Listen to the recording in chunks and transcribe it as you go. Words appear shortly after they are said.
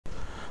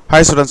Hi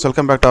students,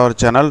 welcome back to our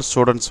channel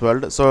Students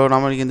World. So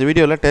நாம இந்த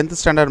வீடியோல 10th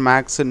standard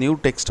maths new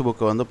text book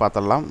வந்து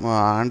பார்த்தறலாம்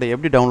and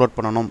எப்படி download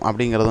பண்ணனும்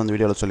அப்படிங்கறத இந்த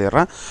வீடியோல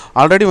சொல்லிறேன்.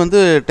 ஆல்ரெடி வந்து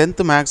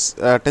 10th maths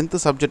 10th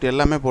subject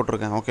எல்லாமே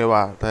போட்டுருக்கேன்.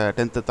 ஓகேவா?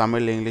 10th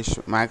Tamil, English,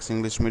 maths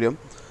English medium,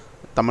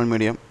 Tamil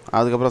medium,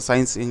 அதுக்கு அப்புறம்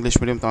science English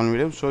medium, Tamil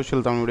medium,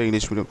 social Tamil medium,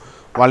 English medium,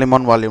 volume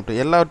 1 volume 2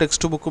 எல்லா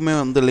டெக்ஸ்ட் புக்குமே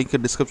வந்து லிங்க்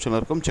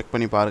டிஸ்கிரிப்ஷன்ல இருக்கும், செக்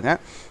பண்ணி பாருங்க.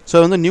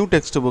 சோ வந்து நியூ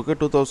டெக்ஸ்ட் புக்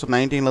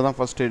 2019 ல தான்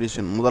ஃபர்ஸ்ட்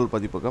எடிஷன் முதல்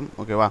பதிப்பகம்.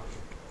 ஓகேவா?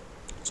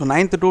 So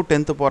 9th to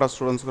 10th போகிற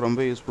ஸ்டூடெண்ட்ஸ்க்கு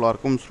ரொம்ப யூஸ்ஃபுல்லாக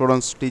இருக்கும்.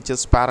 ஸ்டூடெண்ட்ஸ்,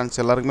 டீச்சர்ஸ், பேரண்ட்ஸ்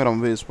எல்லாருக்குமே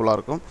ரொம்ப யூஸ்ஃபுல்லாக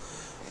இருக்கும்.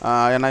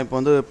 ஏன்னா இப்போ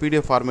வந்து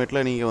பிடிஎஃப் ஃபார்மேட்டில்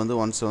நீங்கள் வந்து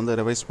ஒன்ஸ் வந்து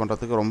ரிவைஸ்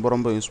பண்ணுறதுக்கு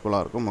ரொம்ப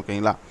யூஸ்ஃபுல்லாக இருக்கும்.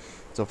 ஓகேங்களா?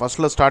 ஸோ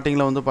ஃபஸ்ட்டில்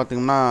ஸ்டார்டிங்கில் வந்து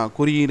பார்த்திங்கன்னா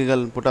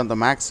குறியீடுகள் போட்டு அந்த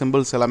மேக்ஸ்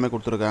சிம்பிள்ஸ் எல்லாமே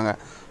கொடுத்துருக்காங்க.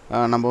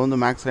 நம்ம வந்து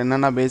மேக்ஸில்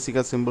என்னென்ன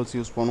பேசிக்காக சிம்பிள்ஸ்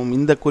யூஸ் பண்ணுவோம்,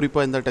 இந்த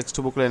குறிப்பாக இந்த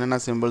டெக்ஸ்ட் புக்கில் என்னென்ன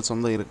சிம்பிள்ஸ்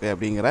வந்து இருக்குது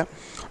அப்படிங்கிற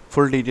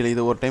ஃபுல் டீட்டெயில்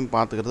இது ஒரு டைம்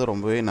பார்த்துக்கிறது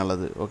ரொம்பவே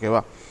நல்லது.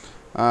 ஓகேவா?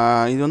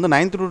 இது வந்து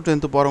 9th to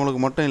 10th போகிறவங்களுக்கு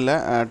மட்டும் இல்லை,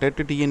 டெட்,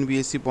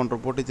 டிஎன்பிஎஸ்சி போன்ற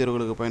போட்டித்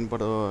தேர்வுகளுக்கு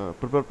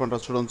ப்ரிப்பேர் பண்ணுற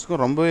ஸ்டூடெண்ட்ஸ்க்கும்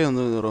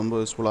ரொம்ப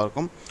யூஸ்ஃபுல்லாக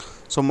இருக்கும்.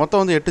 ஸோ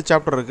மொத்தம் வந்து 8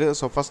 சாப்டர் இருக்குது.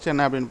 ஸோ ஃபஸ்ட்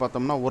என்ன அப்படின்னு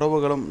பார்த்தோம்னா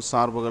உறவுகளும்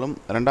சார்புகளும்,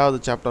 2வது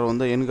சாப்டர்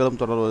வந்து எண்களும்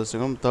தொடர்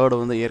வரிசைகளும், 3rd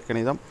வந்து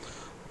இயற்கணிதம்,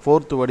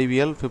 4th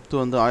வடிவியல், 5th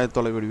வந்து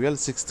ஆயத்தொலைவடிவியல்,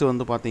 6th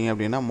வந்து பார்த்தீங்க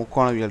அப்படின்னா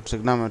முக்கோணவியல்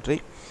ட்ரிக்னாமெட்ரி,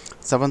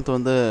 7th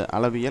வந்து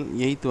அளவியல்,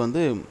 8th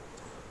வந்து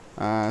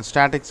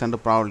ஸ்டாட்டிக்ஸ் அண்ட்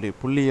ப்ராபபிலிட்டி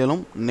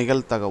புள்ளியலும்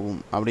நிகழ்தகவும்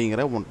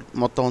அப்படிங்கிற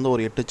மொத்தம் வந்து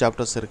ஒரு 8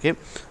 சாப்டர்ஸ் இருக்குது.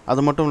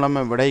 அது மட்டும்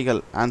இல்லாமல் விடைகள்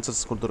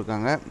ஆன்சர்ஸ்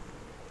கொடுத்துருக்காங்க.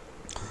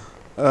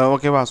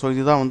 ஓகேவா? ஸோ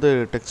இதுதான் வந்து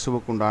டெக்ஸ்ட்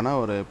புக் உண்டான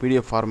ஒரு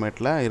பிடிஎஃப்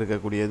ஃபார்மேட்டில்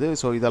இருக்கக்கூடியது.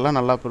 ஸோ இதெல்லாம்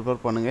நல்லா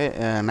ப்ரிப்பேர் பண்ணுங்கள்.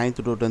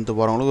 9th to 10th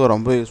போகிறவங்களுக்கு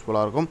ரொம்ப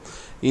யூஸ்ஃபுல்லாக இருக்கும்.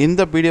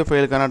 இந்த பிடிஎஃப்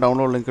ஃபைலுக்கான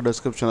டவுன்லோட் லிங்க்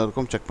டிஸ்கிரிப்ஷனில்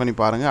இருக்கும், செக் பண்ணி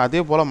பாருங்கள்.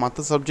 அதே போல்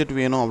மற்ற சப்ஜெக்ட்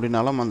வேணும்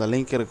அப்படின்னாலும் அந்த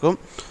லிங்க் இருக்கும்,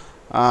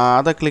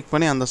 அதை கிளிக்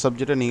பண்ணி அந்த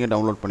சப்ஜெக்டை நீங்கள்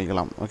டவுன்லோட்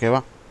பண்ணிக்கலாம்.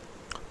 ஓகேவா?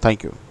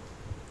 தேங்க்யூ.